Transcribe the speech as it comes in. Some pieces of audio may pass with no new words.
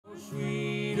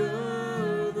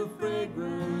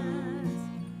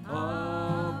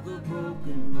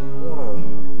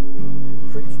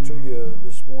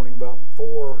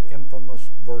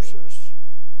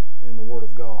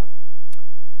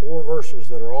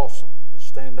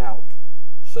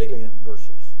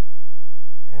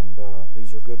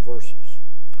These are good verses.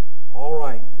 All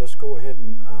right, let's go ahead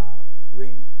and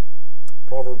read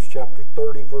Proverbs chapter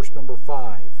 30, verse number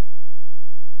 5.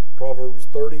 Proverbs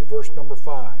 30, verse number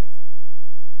 5.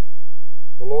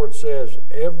 The Lord says,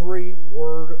 every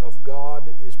word of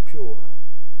God is pure.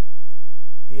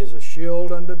 He is a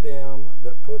shield unto them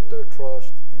that put their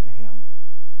trust in him.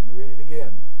 Let me read it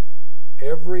again.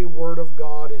 Every word of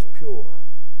God is pure.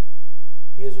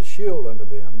 He is a shield unto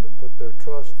them that put their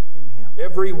trust in him.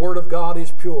 Every word of God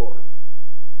is pure.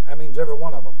 That means every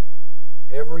one of them.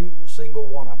 Every single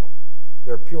one of them.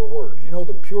 They're pure words. You know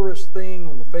the purest thing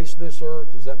on the face of this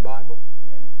earth is that Bible?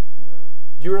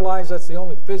 Do you realize that's the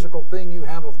only physical thing you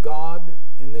have of God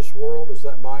in this world is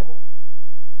that Bible?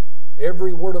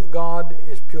 Every word of God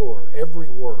is pure. Every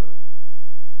word.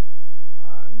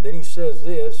 And then he says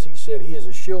this. He said, he is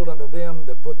a shield unto them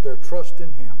that put their trust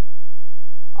in him.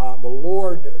 The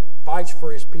Lord fights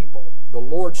for his people. The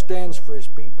Lord stands for his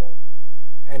people.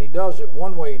 And he does it,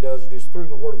 one way he does it is through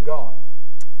the Word of God.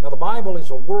 Now the Bible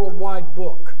is a worldwide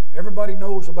book. Everybody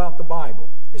knows about the Bible.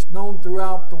 It's known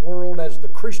throughout the world as the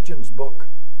Christian's book.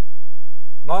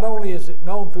 Not only is it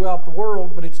known throughout the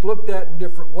world, but it's looked at in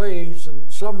different ways,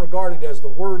 and some regard it as the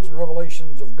words and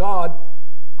revelations of God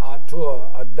to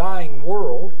a dying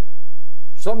world.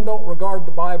 Some don't regard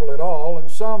the Bible at all,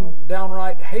 and some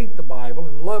downright hate the Bible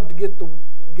and love to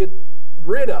get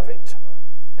rid of it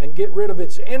and get rid of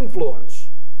its influence,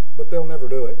 but they'll never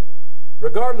do it.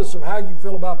 Regardless of how you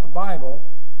feel about the Bible,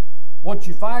 what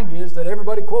you find is that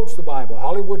everybody quotes the Bible.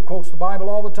 Hollywood quotes the Bible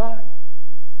all the time.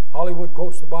 Hollywood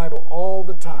quotes the Bible all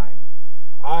the time.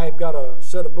 I've got a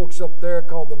set of books up there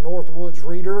called the Northwoods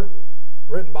Reader,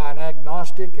 written by an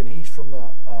agnostic, and he's from the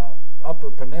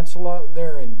Upper Peninsula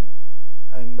there in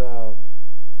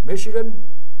Michigan,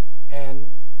 and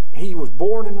he was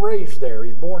born and raised there.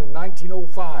 He's born in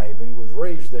 1905, and he was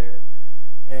raised there,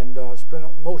 and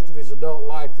spent most of his adult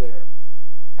life there.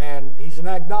 And he's an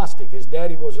agnostic. His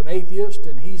daddy was an atheist,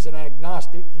 and he's an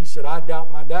agnostic. He said, I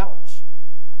doubt my doubts.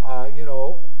 You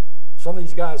know, some of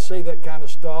these guys say that kind of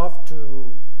stuff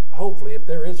to, hopefully, if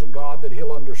there is a God, that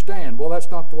he'll understand. Well,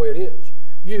 that's not the way it is.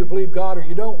 You either believe God or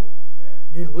you don't.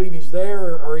 You either believe he's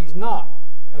there or he's not.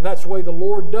 And that's the way the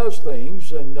Lord does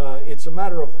things, and it's a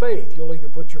matter of faith. You'll either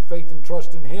put your faith and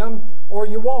trust in him or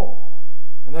you won't.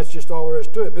 And that's just all there is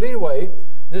to it. But anyway,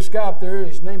 this guy up there,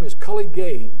 his name is Cully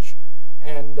Gage,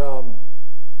 and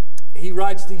he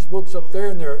writes these books up there,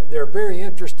 and they're very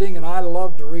interesting, and I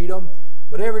love to read them.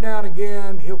 But every now and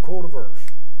again, he'll quote a verse.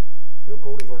 He'll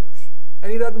quote a verse.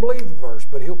 And he doesn't believe the verse,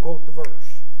 but he'll quote the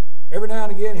verse. Every now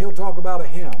and again, he'll talk about a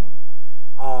hymn.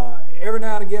 Every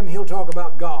now and again, he'll talk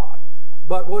about God.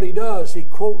 But what he does, he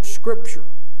quotes Scripture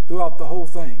throughout the whole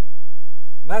thing.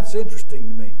 And that's interesting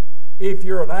to me. If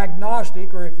you're an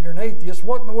agnostic or if you're an atheist,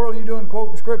 what in the world are you doing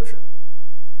quoting Scripture?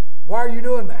 Why are you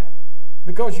doing that?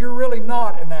 Because you're really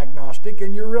not an agnostic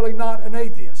and you're really not an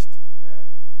atheist.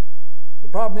 The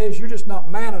problem is you're just not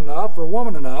man enough or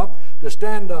woman enough to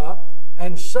stand up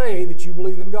and say that you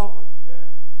believe in God.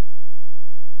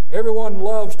 Everyone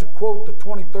loves to quote the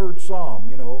 23rd Psalm,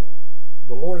 you know,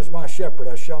 the Lord is my shepherd,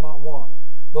 I shall not want.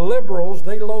 The liberals,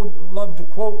 they love to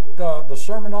quote the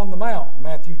Sermon on the Mount,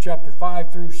 Matthew chapter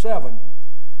 5 through 7.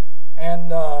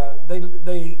 And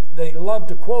they love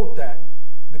to quote that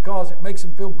because it makes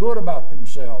them feel good about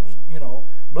themselves. You know,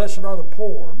 blessed are the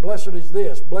poor, blessed is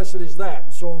this, blessed is that,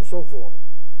 and so on and so forth.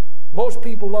 Most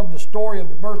people love the story of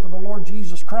the birth of the Lord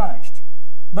Jesus Christ,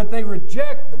 but they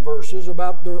reject the verses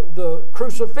about the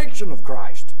crucifixion of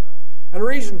Christ. And the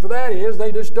reason for that is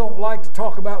they just don't like to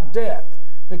talk about death.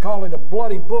 They call it a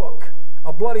bloody book,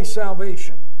 a bloody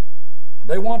salvation.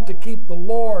 They want to keep the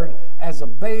Lord as a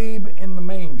babe in the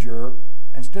manger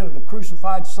instead of the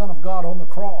crucified Son of God on the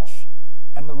cross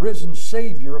and the risen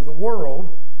Savior of the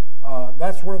world.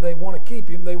 That's where they want to keep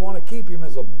him. They want to keep him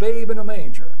as a babe in a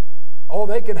manger. Oh,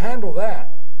 they can handle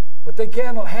that, but they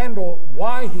can't handle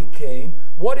why he came,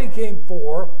 what he came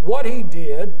for, what he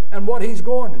did, and what he's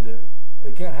going to do.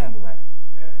 They can't handle that.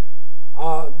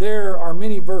 There are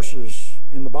many verses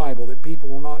in the Bible that people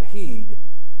will not heed,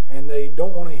 and they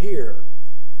don't want to hear.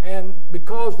 And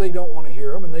because they don't want to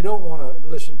hear them, and they don't want to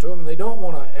listen to them, and they don't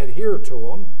want to adhere to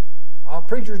them,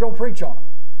 preachers don't preach on them.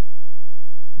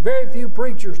 Very few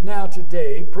preachers now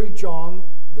today preach on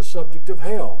the subject of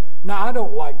hell. Now, I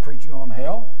don't like preaching on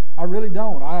hell. I really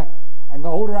don't. And the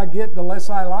older I get, the less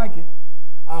I like it.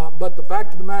 But the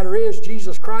fact of the matter is,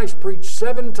 Jesus Christ preached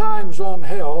 7 times on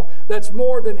hell. That's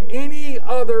more than any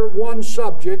other one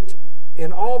subject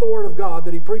in all the Word of God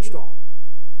that he preached on.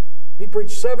 He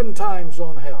preached 7 times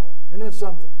on hell. Isn't that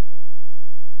something?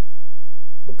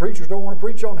 But preachers don't want to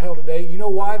preach on hell today. You know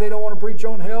why they don't want to preach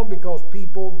on hell? Because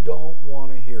people don't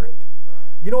want to hear it.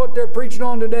 You know what they're preaching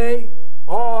on today?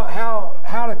 Oh,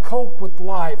 how to cope with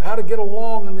life, how to get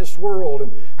along in this world,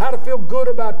 and how to feel good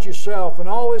about yourself, and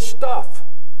all this stuff.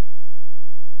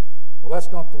 Well,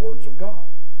 that's not the words of God.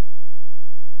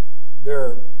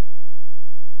 There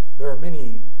are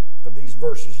many of these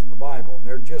verses in the Bible, and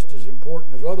they're just as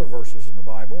important as other verses in the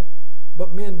Bible,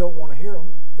 but men don't want to hear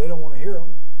them. They don't want to hear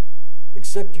them.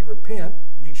 Except ye repent,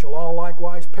 ye shall all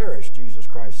likewise perish, Jesus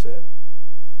Christ said.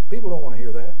 People don't want to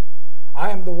hear that.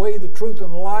 I am the way, the truth,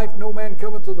 and the life. No man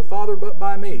cometh to the Father but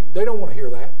by me. They don't want to hear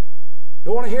that.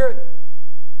 Don't want to hear it.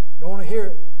 Don't want to hear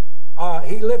it.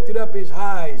 He lifted up his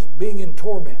eyes, being in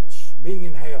torments, being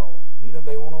in hell. They don't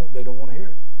want to hear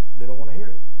it. They don't want to hear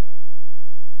it.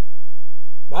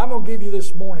 But I'm going to give you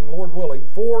this morning, Lord willing,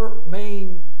 4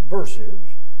 main verses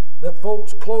that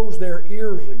folks close their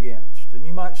ears against. And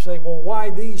you might say, well, why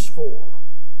these 4?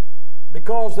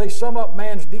 Because they sum up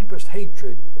man's deepest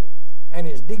hatred and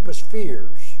his deepest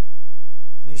fears.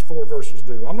 These 4 verses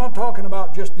do. I'm not talking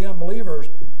about just the unbelievers.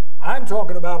 I'm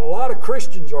talking about a lot of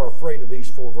Christians are afraid of these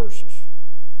 4 verses.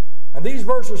 And these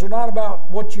verses are not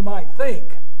about what you might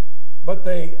think, but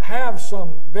they have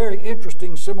some very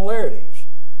interesting similarities.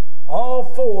 All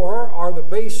 4 are the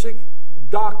basic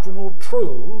doctrinal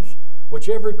truths which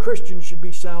every Christian should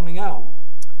be sounding out.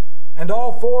 And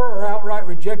all 4 are outright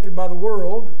rejected by the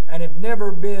world and have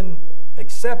never been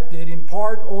accepted in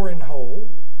part or in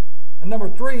whole. And number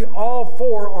 3, all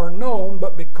 4 are known,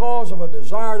 but because of a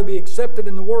desire to be accepted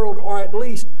in the world, or at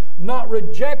least not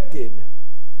rejected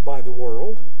by the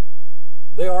world,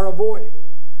 they are avoided.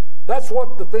 That's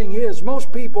what the thing is.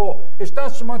 Most people, it's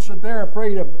not so much that they're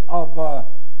afraid of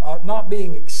not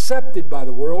being accepted by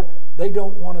the world. They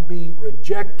don't want to be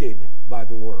rejected by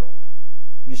the world.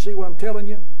 You see what I'm telling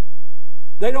you?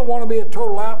 They don't want to be a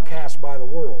total outcast by the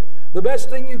world. The best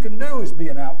thing you can do is be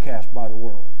an outcast by the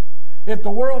world. If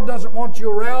the world doesn't want you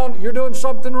around, you're doing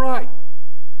something right.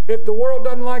 If the world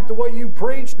doesn't like the way you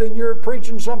preach, then you're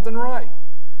preaching something right.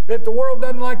 If the world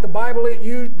doesn't like the Bible that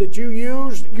you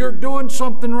use, you're doing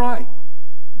something right.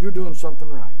 You're doing something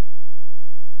right.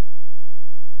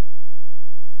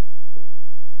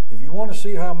 If you want to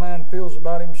see how man feels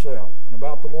about himself and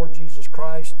about the Lord Jesus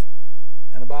Christ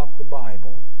and about the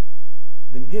Bible,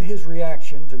 then get his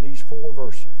reaction to these 4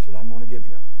 verses that I'm going to give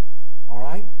you. All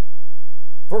right?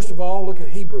 First of all, look at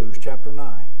Hebrews chapter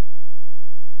 9.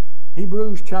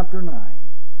 Hebrews chapter 9.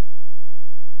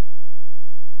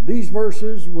 These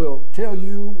verses will tell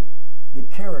you the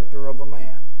character of a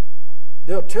man.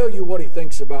 They'll tell you what he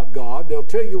thinks about God. They'll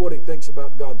tell you what he thinks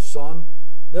about God's Son.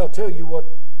 They'll tell you what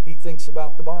he thinks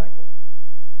about the Bible.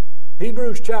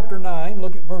 Hebrews chapter 9,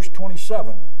 look at verse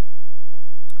 27.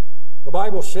 The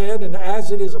Bible said, and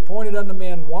as it is appointed unto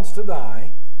men once to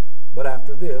die, but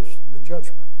after this, the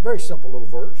judgment. Very simple little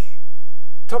verse.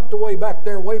 Tucked away back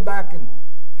there, way back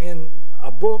in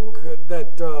a book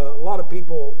that a lot of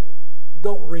people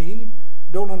don't read,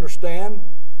 don't understand,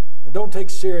 and don't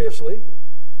take seriously.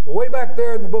 But way back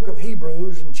there in the book of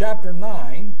Hebrews, in chapter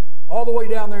 9, all the way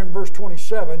down there in verse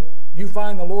 27, you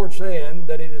find the Lord saying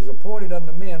that it is appointed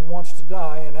unto men once to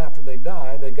die, and after they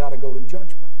die, they got to go to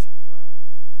judgment.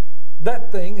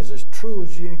 That thing is as true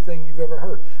as anything you've ever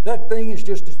heard. That thing is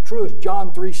just as true as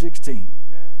John 3:16.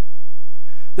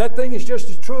 That thing is just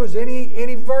as true as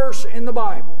any verse in the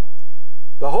Bible.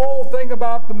 The whole thing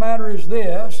about the matter is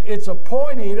this: it's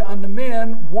appointed unto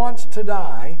men once to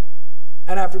die,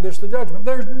 and after this the judgment.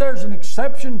 There's an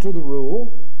exception to the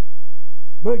rule,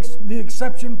 but the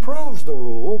exception proves the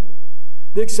rule.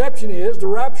 The exception is the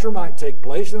rapture might take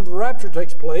place, and if the rapture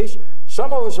takes place,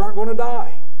 some of us aren't going to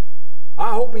die.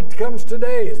 I hope he comes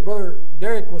today, as Brother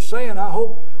Derek was saying. I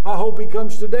hope he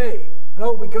comes today. And I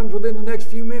hope he comes within the next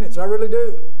few minutes. I really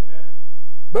do. Amen.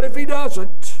 But if he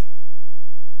doesn't,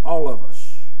 all of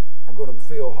us are going to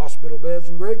fill hospital beds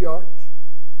and graveyards.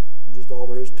 That's just all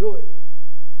there is to it.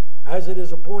 As it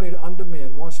is appointed unto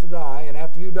men once to die, and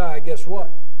after you die, guess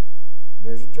what?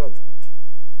 There's a judgment.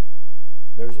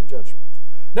 There's a judgment.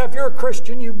 Now, if you're a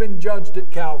Christian, you've been judged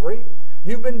at Calvary.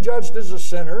 You've been judged as a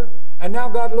sinner. And now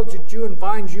God looks at you and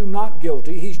finds you not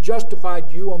guilty. He's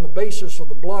justified you on the basis of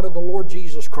the blood of the Lord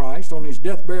Jesus Christ, on his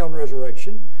death, burial, and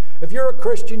resurrection. If you're a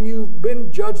Christian, you've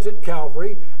been judged at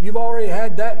Calvary. You've already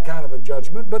had that kind of a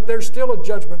judgment, but there's still a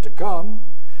judgment to come.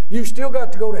 You've still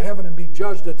got to go to heaven and be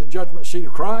judged at the judgment seat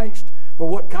of Christ for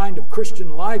what kind of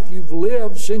Christian life you've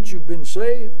lived since you've been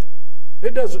saved.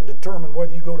 It doesn't determine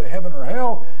whether you go to heaven or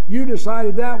hell. You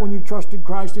decided that when you trusted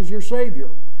Christ as your Savior.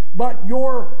 But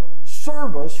your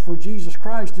service for Jesus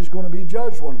Christ is going to be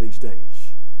judged one of these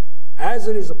days. as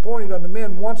it is appointed unto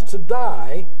men once to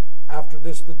die, after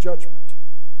this the judgment.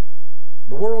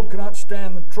 The world cannot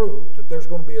stand the truth that there's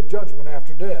going to be a judgment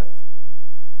after death.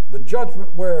 The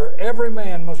judgment where every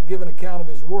man must give an account of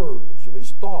his words, of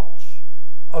his thoughts,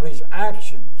 of his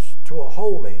actions to a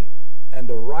holy and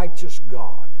a righteous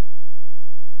God.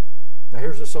 Now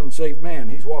here's this unsaved man.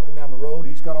 He's walking down the road.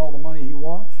 He's got all the money he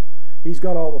wants. He's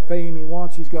got all the fame he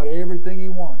wants. He's got everything he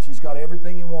wants. He's got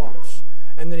everything he wants.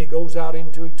 And then he goes out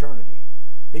into eternity.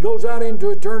 He goes out into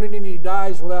eternity and he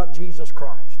dies without Jesus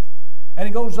Christ. And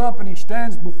he goes up and he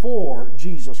stands before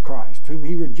Jesus Christ, whom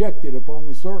he rejected upon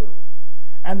this earth.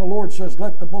 And the Lord says,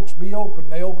 let the books be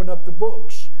opened. They open up the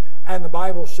books. And the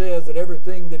Bible says that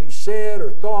everything that he said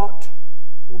or thought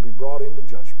will be brought into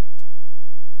judgment.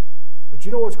 But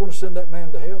you know what's going to send that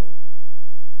man to hell?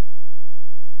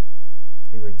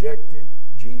 He rejected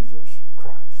Jesus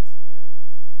Christ.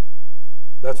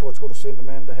 That's what's going to send a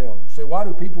man to hell. So why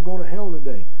do people go to hell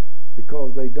today?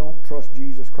 Because they don't trust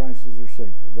Jesus Christ as their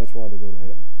Savior. That's why they go to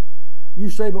hell. You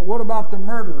say, but what about the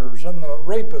murderers and the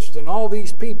rapists and all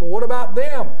these people? What about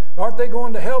them? Aren't they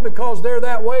going to hell because they're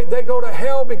that way? They go to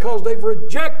hell because they've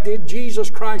rejected Jesus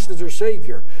Christ as their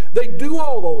Savior. They do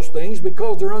all those things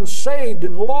because they're unsaved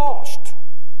and lost.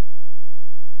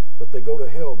 But they go to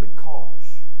hell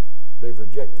because they've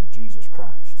rejected Jesus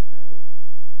Christ.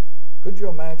 Could you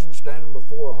imagine standing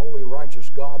before a holy, righteous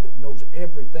God that knows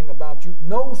everything about you,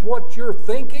 knows what you're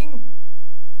thinking,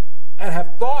 and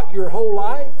have thought your whole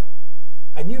life?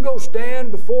 And you go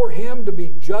stand before Him to be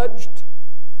judged,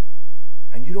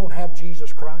 and you don't have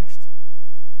Jesus Christ?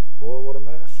 Boy, what a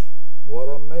mess. What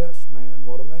a mess, man,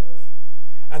 what a mess.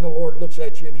 And the Lord looks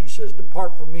at you and He says,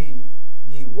 depart from me,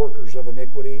 ye workers of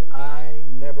iniquity. I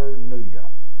never knew you.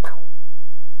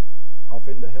 Off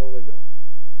into hell they go.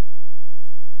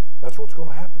 That's what's going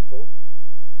to happen, folks.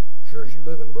 Sure as you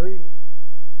live and breathe.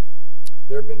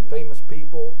 There have been famous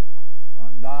people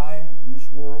die in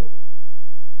this world,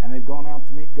 and they've gone out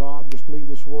to meet God, just leave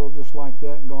this world just like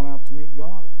that and gone out to meet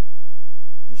God.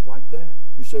 Just like that.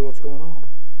 You say, what's going on?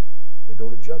 They go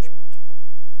to judgment.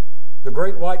 The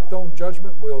great white throne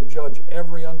judgment will judge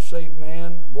every unsaved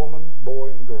man, woman, boy,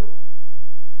 and girl.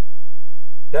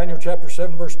 Daniel chapter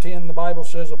 7 verse 10, the Bible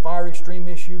says, a fiery stream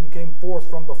issued and came forth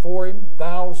from before him.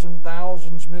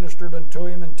 Thousands ministered unto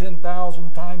him, and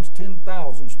 10,000 times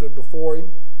 10,000 stood before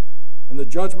him. And the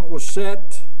judgment was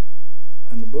set,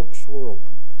 and the books were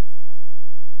opened.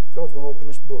 God's going to open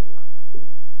this book.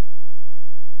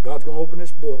 God's going to open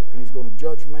this book, and He's going to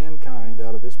judge mankind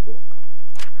out of this book.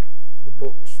 The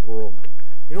books were opened.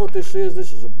 You know what this is?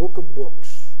 This is a book of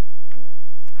books.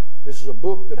 This is a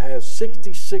book that has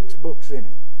 66 books in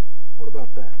it. What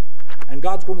about that? And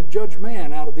God's going to judge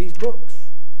man out of these books.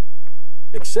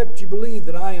 Except you believe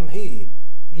that I am He,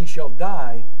 ye shall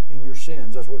die in your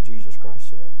sins. That's what Jesus Christ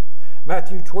said.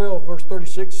 Matthew 12 verse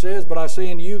 36 says, but I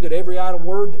say unto you that every idle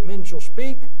word that men shall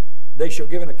speak, they shall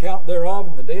give an account thereof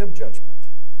in the day of judgment.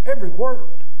 Every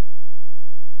word.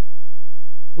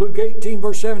 Luke 18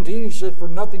 verse 17, He said, for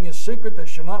nothing is secret that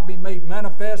shall not be made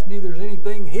manifest, neither is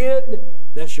anything hid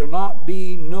that shall not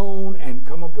be known and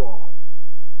come abroad.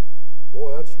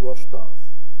 Boy, that's rough stuff.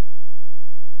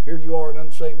 Here you are, an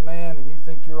unsaved man, and you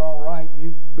think you're all right.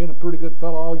 You've been a pretty good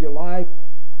fellow all your life.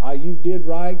 You did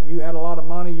right. You had a lot of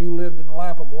money. You lived in the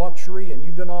lap of luxury, and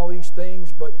you've done all these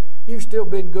things, but you've still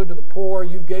been good to the poor.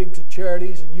 You gave to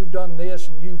charities, and you've done this,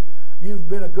 and you've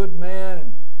been a good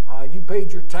man, and you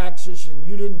paid your taxes, and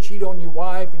you didn't cheat on your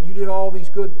wife, and you did all these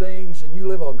good things, and you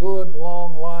live a good,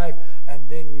 long life, and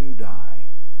then you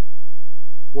die.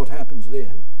 What happens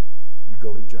then? You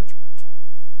go to judgment.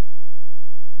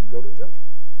 You go to judgment.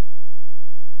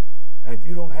 And if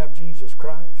you don't have Jesus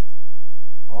Christ,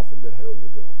 off into hell you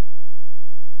go.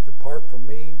 Depart from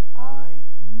me, I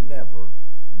never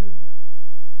knew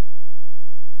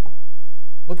you.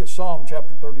 Look at Psalm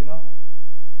chapter 39.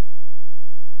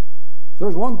 So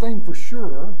there's one thing for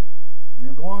sure,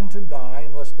 you're going to die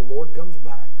unless the Lord comes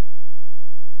back.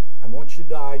 And once you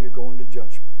die, you're going to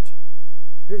judgment.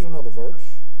 Here's another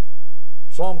verse.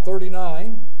 Psalm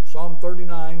 39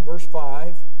 verse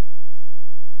 5.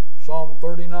 Psalm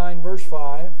 39 verse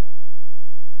 5.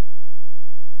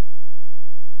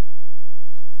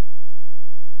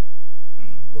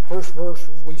 The first verse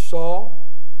we saw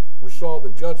the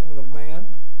judgment of man.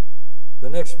 The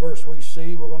next verse we're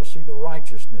going to see the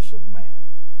righteousness of man.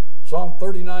 Psalm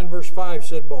 39 verse 5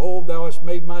 said, behold, thou hast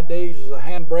made my days as a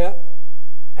handbreadth,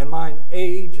 and mine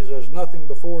age is as nothing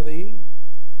before thee.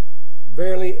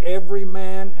 Verily, every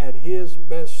man at his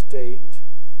best state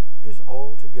is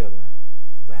altogether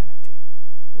vanity.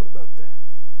 What about that?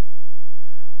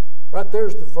 Right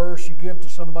there's the verse you give to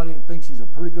somebody who thinks he's a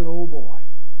pretty good old boy.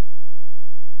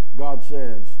 God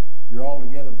says, you're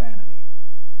altogether vanity.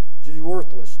 You're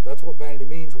worthless. That's what vanity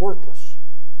means, worthless.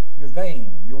 You're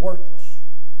vain. You're worthless.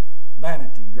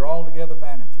 Vanity. You're altogether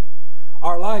vanity.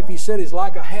 Our life, he said, is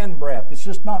like a handbreadth. It's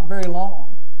just not very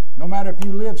long. No matter if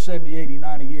you live 70, 80,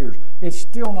 90 years, it's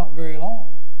still not very long.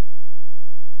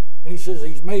 And he says,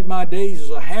 he's made my days as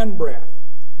a handbreadth.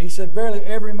 He said, verily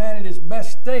every man in his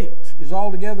best state is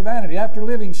altogether vanity. After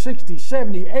living 60,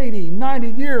 70, 80, 90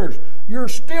 years, you're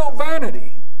still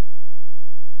vanity.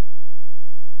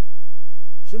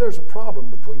 See, there's a problem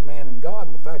between man and God,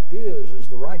 and the fact is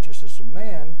the righteousness of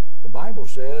man, the Bible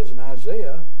says in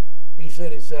Isaiah, he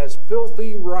said it's as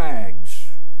filthy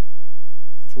rags.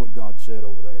 That's what God said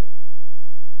over there.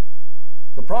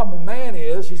 The problem with man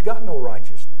is he's got no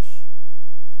righteousness.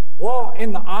 Well,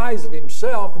 in the eyes of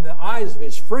himself, in the eyes of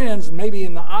his friends, and maybe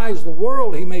in the eyes of the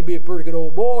world, he may be a pretty good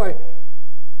old boy,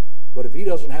 but if he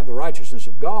doesn't have the righteousness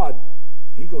of God,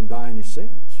 he's going to die in his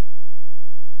sins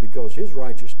because his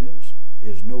righteousness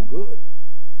is no good.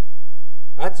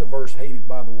 That's a verse hated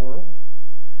by the world.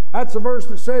 That's a verse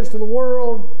that says to the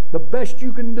world, the best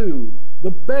you can do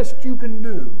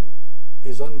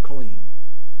is unclean.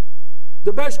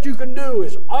 The best you can do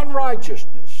is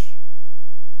unrighteousness.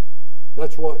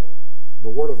 That's what the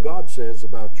Word of God says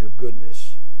about your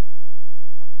goodness.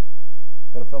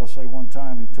 I had a fellow say one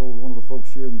time, he told one of the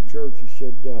folks here in the church, he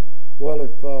said, well,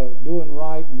 if doing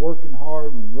right and working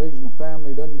hard and raising a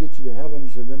family doesn't get you to heaven,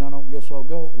 he said, then I don't guess I'll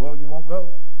go. Well, you won't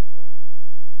go.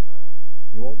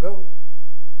 You won't go.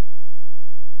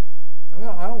 I mean,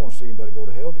 I don't want to see anybody go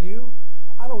to hell. Do you?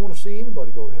 I don't want to see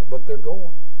anybody go to hell, but they're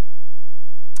going.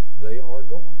 They are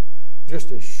going.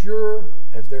 Just as sure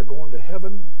as they're going to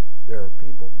heaven, there are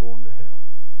people going to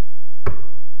hell.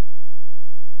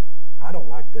 I don't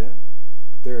like that,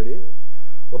 but there it is.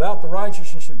 Without the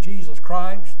righteousness of Jesus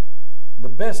Christ, the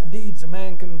best deeds a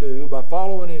man can do by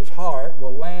following his heart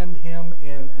will land him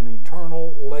in an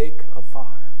eternal lake of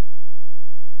fire.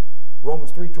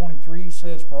 Romans 3:23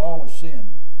 says, for all have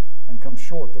sinned and come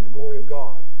short of the glory of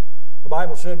God. The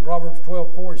Bible said in Proverbs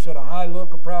 12:4, he said, a high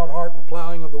look, a proud heart, and the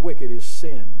plowing of the wicked is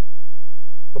sin.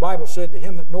 The Bible said, to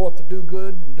him that knoweth to do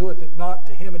good and doeth it not,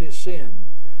 to him it is sin.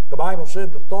 The Bible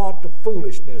said, the thought of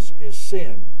foolishness is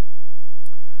sin.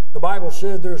 The Bible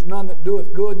said, there's none that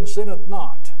doeth good and sinneth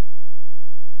not.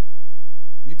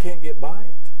 You can't get by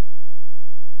it.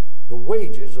 The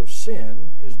wages of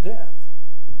sin is death.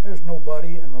 There's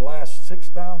nobody in the last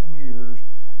 6,000 years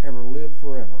ever lived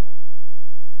forever.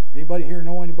 Anybody here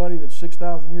know anybody that's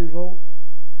 6,000 years old?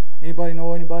 Anybody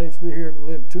know anybody that's here that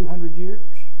lived 200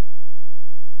 years?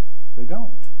 They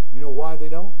don't. You know why they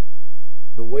don't?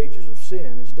 The wages of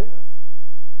sin is death.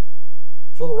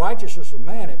 So the righteousness of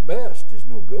man at best is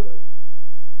no good.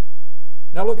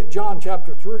 Now look at John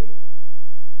chapter 3.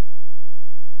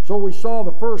 So we saw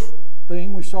the first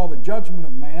thing, we saw the judgment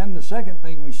of man. The second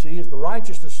thing we see is the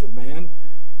righteousness of man.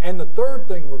 And the third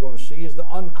thing we're going to see is the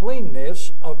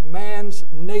uncleanness of man's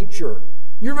nature.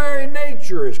 Your very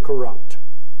nature is corrupt.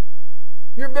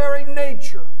 Your very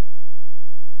nature.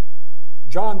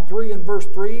 John 3 and verse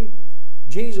 3,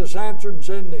 Jesus answered and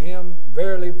said unto him,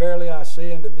 verily, verily, I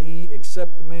say unto thee,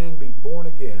 except the man be born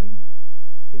again,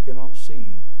 he cannot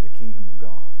see the kingdom of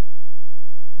God.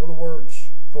 In other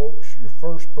words, folks, your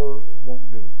first birth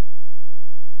won't do.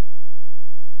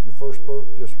 Your first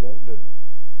birth just won't do.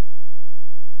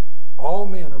 All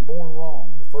men are born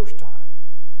wrong the first time.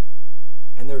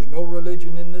 And there's no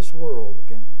religion in this world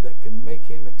that can make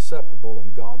him acceptable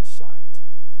in God's sight.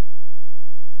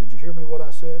 Did you hear me what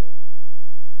I said?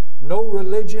 No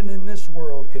religion in this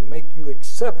world can make you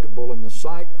acceptable in the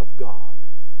sight of God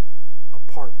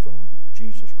apart from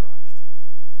Jesus Christ.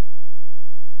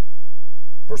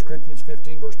 1 Corinthians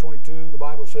 15 verse 22, the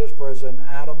Bible says, for as in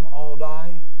Adam all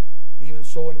die, even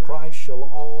so in Christ shall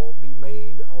all be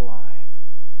made alive.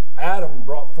 Adam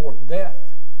brought forth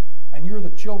death, and you're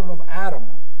the children of Adam.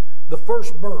 The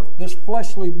first birth, this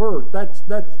fleshly birth, that's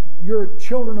you're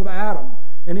children of Adam.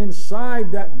 And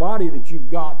inside that body that you've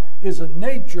got is a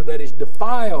nature that is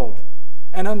defiled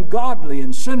and ungodly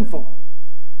and sinful.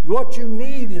 What you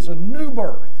need is a new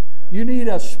birth. You need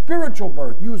a spiritual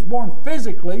birth. You were born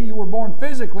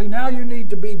physically. Now you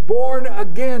need to be born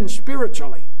again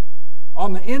spiritually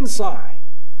on the inside.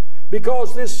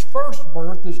 Because this first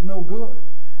birth is no good.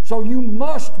 So you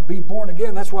must be born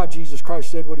again. That's why Jesus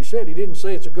Christ said what he said. He didn't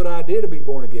say it's a good idea to be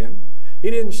born again. He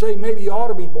didn't say maybe you ought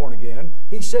to be born again.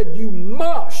 He said you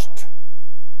must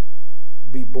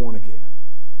be born again.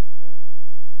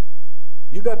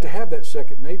 You got to have that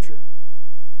second nature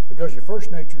because your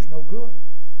first nature is no good.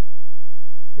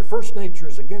 Your first nature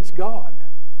is against God.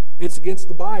 It's against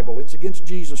the Bible. It's against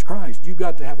Jesus Christ. You've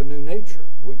got to have a new nature.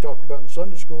 We talked about in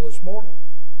Sunday school this morning.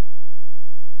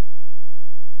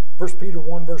 1 Peter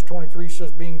 1 verse 23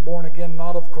 says, being born again,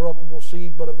 not of corruptible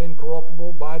seed, but of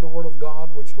incorruptible, by the word of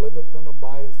God, which liveth and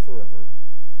abideth forever.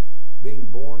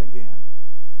 Being born again.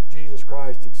 Jesus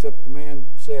Christ, except the man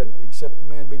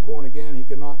be born again, he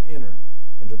cannot enter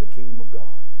into the kingdom of God.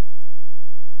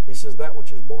 He says, that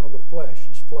which is born of the flesh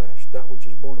is flesh. That which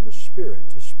is born of the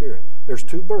Spirit is spirit. There's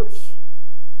two births.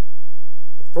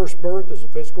 The first birth is a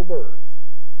physical birth.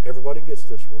 Everybody gets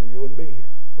this one, or you wouldn't be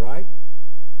here, right?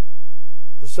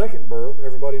 The second birth,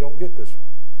 everybody don't get this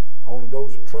one. Only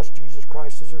those that trust Jesus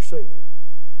Christ as their Savior.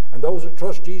 And those that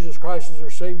trust Jesus Christ as their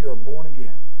Savior are born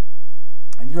again.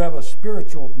 And you have a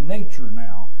spiritual nature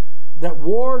now that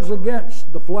wars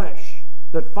against the flesh,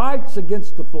 that fights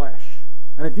against the flesh.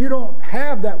 And if you don't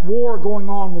have that war going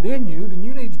on within you, then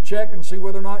you need to check and see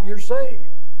whether or not you're saved.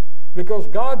 Because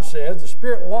God says the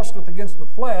Spirit lusteth against the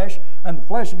flesh, and the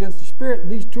flesh against the Spirit,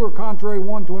 and these two are contrary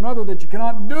one to another, that you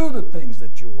cannot do the things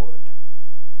that you would.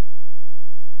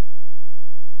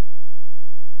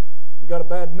 You got a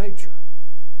bad nature.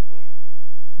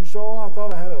 You say, oh, I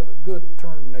thought I had a good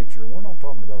turn nature. And we're not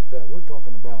talking about that. We're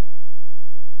talking about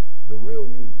the real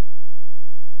you.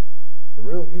 The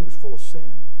real you is full of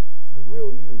sin. The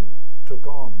real you took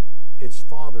on its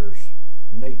father's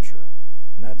nature,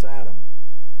 and that's Adam.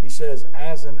 He says,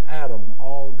 as in Adam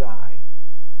all die,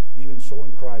 even so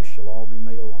in Christ shall all be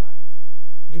made alive.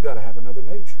 You got to have another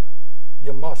nature.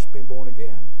 You must be born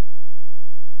again.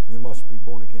 You must be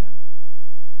born again.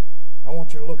 I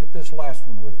want you to look at this last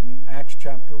one with me, Acts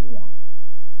chapter 1.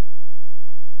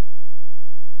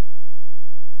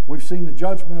 We've seen the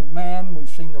judgment of man, we've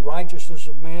seen the righteousness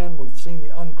of man, we've seen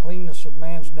the uncleanness of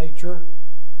man's nature.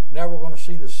 Now we're going to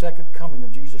see the second coming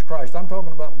of Jesus Christ. I'm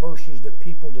talking about verses that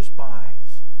people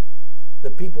despise,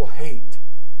 that people hate,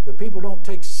 that people don't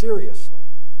take seriously.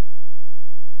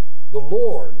 The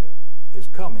Lord is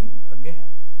coming again.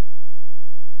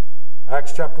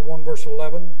 Acts chapter 1 verse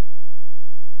 11.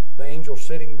 The angel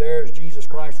sitting there as Jesus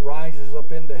Christ rises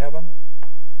up into heaven.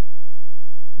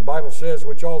 The Bible says,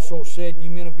 which also said, ye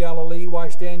men of Galilee, why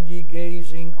stand ye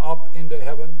gazing up into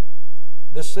heaven?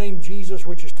 This same Jesus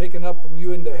which is taken up from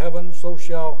you into heaven,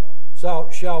 shall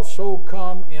so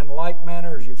come in like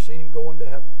manner as you've seen him go into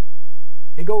heaven.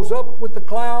 He goes up with the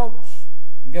clouds,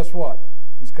 and guess what?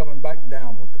 He's coming back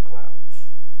down with the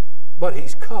clouds. But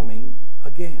he's coming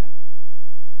again.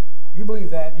 You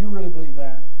believe that? You really believe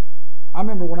that? I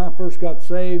remember when I first got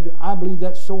saved, I believed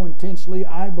that so intensely.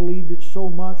 I believed it so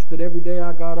much that every day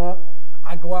I got up,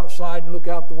 I'd go outside and look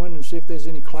out the window and see if there's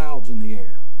any clouds in the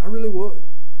air. I really would.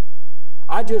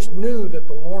 I just knew that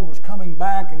the Lord was coming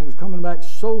back, and he was coming back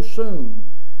so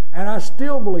soon. And I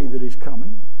still believe that he's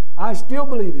coming. I still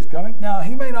believe he's coming. Now,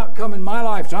 he may not come in my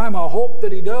lifetime. I hope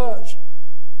that he does.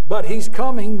 But he's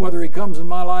coming, whether he comes in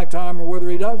my lifetime or whether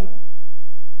he doesn't.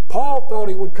 Paul thought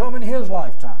he would come in his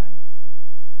lifetime.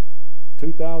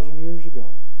 2,000 years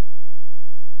ago.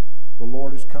 The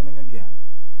Lord is coming again.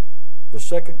 The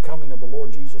second coming of the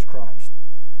Lord Jesus Christ.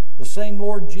 The same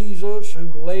Lord Jesus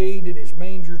who laid in his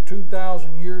manger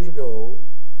 2,000 years ago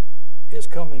is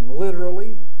coming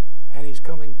literally, and he's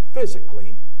coming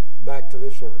physically back to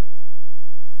this earth.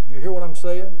 Do you hear what I'm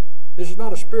saying? This is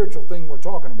not a spiritual thing we're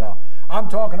talking about. I'm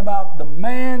talking about the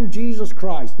man Jesus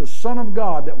Christ, the Son of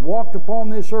God that walked upon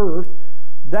this earth.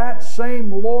 That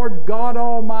same Lord God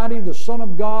Almighty, the Son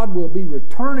of God, will be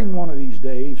returning one of these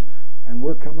days, and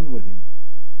we're coming with him.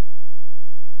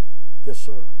 Yes,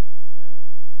 sir.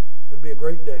 It'll be a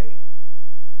great day.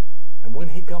 And when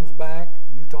he comes back,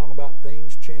 you talk about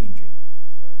things changing.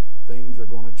 Things are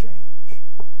going to change.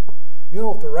 You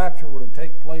know, if the rapture were to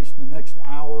take place in the next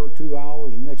hour, 2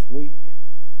 hours, next week,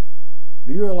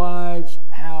 do you realize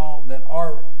how that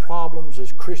our problems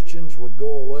as Christians would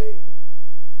go away?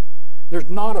 There's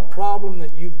not a problem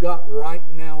that you've got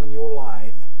right now in your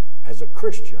life as a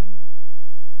Christian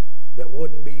that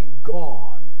wouldn't be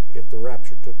gone if the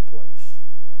rapture took place.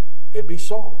 It'd be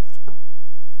solved.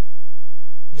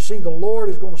 You see, the Lord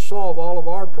is going to solve all of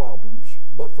our problems,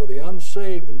 but for the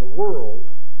unsaved in the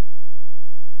world,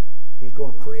 he's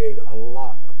going to create a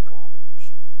lot of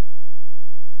problems.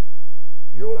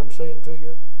 You hear what I'm saying to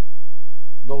you?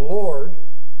 The Lord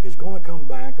is going to come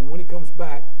back, and when he comes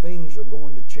back, things are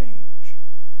going to change.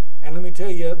 And let me tell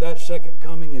you, that second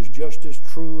coming is just as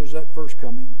true as that first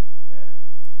coming. Amen.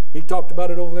 He talked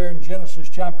about it over there in Genesis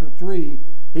chapter 3.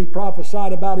 He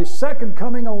prophesied about his second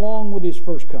coming along with his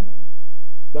first coming.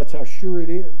 That's how sure it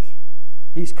is.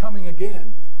 He's coming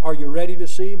again. Are you ready to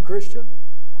see him, Christian?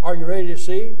 Are you ready to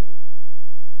see him?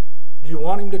 Do you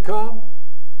want him to come?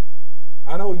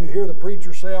 I know you hear the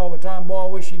preacher say all the time, boy, I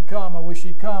wish he'd come, I wish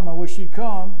he'd come, I wish he'd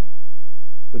come.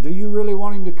 But do you really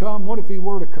want him to come? What if he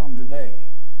were to come today?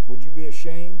 Would you be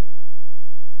ashamed?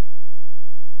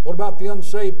 What about the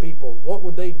unsaved people? What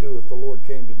would they do if the Lord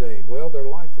came today? Well, their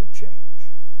life would change.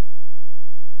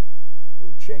 It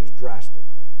would change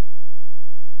drastically.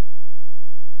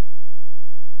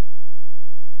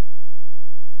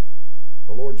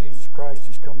 The Lord Jesus Christ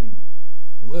is coming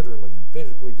literally and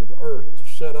physically to the earth to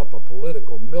set up a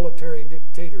political, military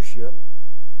dictatorship,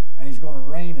 and he's going to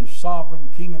reign as sovereign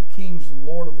King of Kings and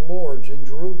Lord of Lords in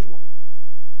Jerusalem.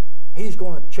 He's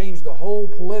going to change the whole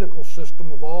political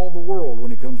system of all the world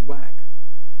when he comes back.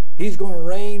 He's going to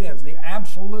reign as the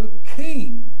absolute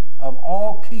king of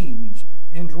all kings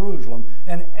in Jerusalem,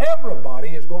 and everybody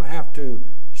is going to have to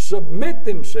submit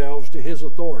themselves to his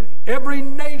authority. Every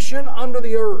nation under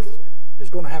the earth is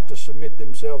going to have to submit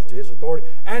themselves to his authority,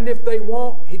 and if they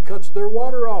won't, he cuts their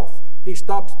water off. He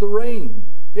stops the rain.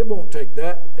 It won't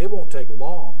take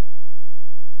long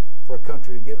for a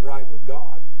country to get right with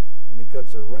God, and he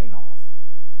cuts their rain off.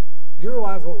 Do you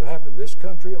realize what would happen to this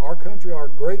country, our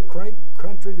great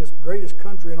country, this greatest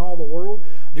country in all the world?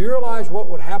 Do you realize what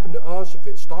would happen to us if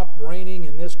it stopped raining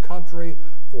in this country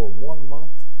for 1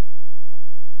 month?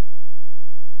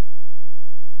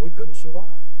 We couldn't survive.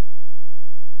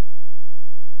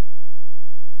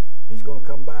 He's going to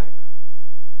come back.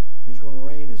 He's going to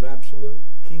reign as absolute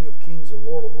King of Kings and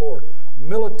Lord of Lords.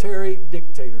 Military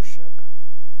dictatorship.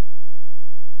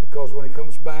 Because when he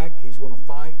comes back, he's going to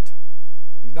fight.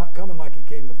 He's not coming like he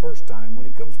came the first time. When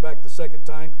he comes back the second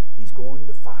time, he's going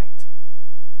to fight.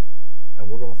 And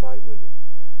we're going to fight with him.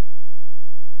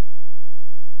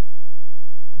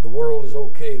 The world is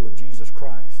okay with Jesus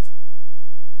Christ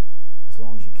as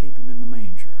long as you keep him in the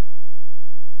manger.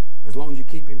 As long as you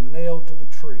keep him nailed to the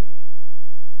tree.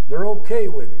 They're okay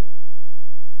with it.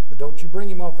 But don't you bring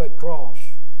him off that cross.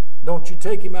 Don't you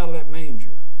take him out of that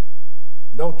manger.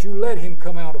 Don't you let him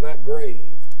come out of that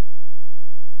grave.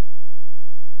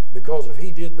 Because if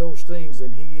he did those things,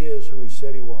 then he is who he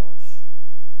said he was.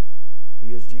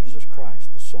 He is Jesus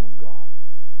Christ, the Son of God.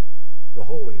 The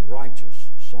holy,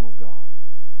 righteous Son of God.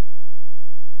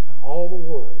 And all the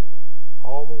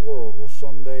world will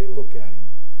someday look at him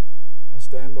and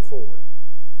stand before him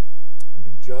and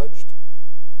be judged.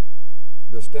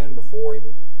 They'll stand before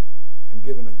him and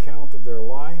give an account of their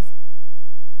life.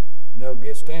 And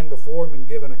they'll stand before him and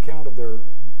give an account of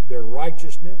their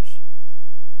righteousness.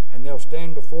 And they'll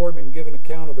stand before him and give an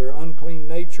account of their unclean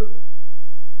nature.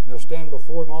 And they'll stand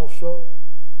before him also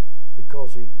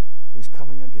because he's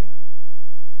coming again.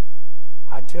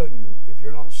 I tell you, if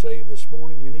you're not saved this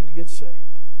morning, you need to get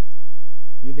saved.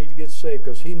 You need to get saved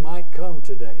because he might come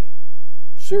today.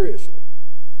 Seriously.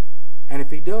 And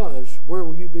if he does, where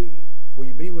will you be? Will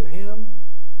you be with him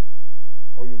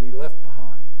or you'll be left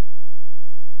behind?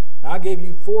 Now, I gave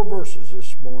you 4 verses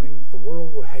this morning that the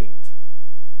world will hate.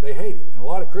 They hate it. And a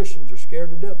lot of Christians are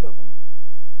scared to death of them.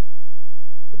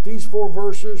 But these 4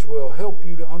 verses will help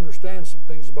you to understand some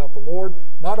things about the Lord.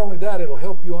 Not only that, it'll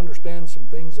help you understand some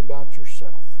things about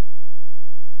yourself.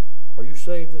 Are you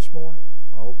saved this morning?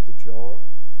 I hope that you are.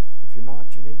 If you're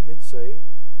not, you need to get saved.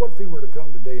 What if he were to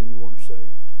come today and you weren't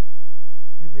saved?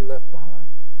 You'd be left behind.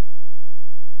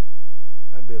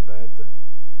 That'd be a bad thing.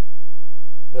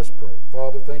 Let's pray.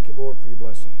 Father, thank you, Lord, for your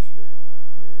blessings.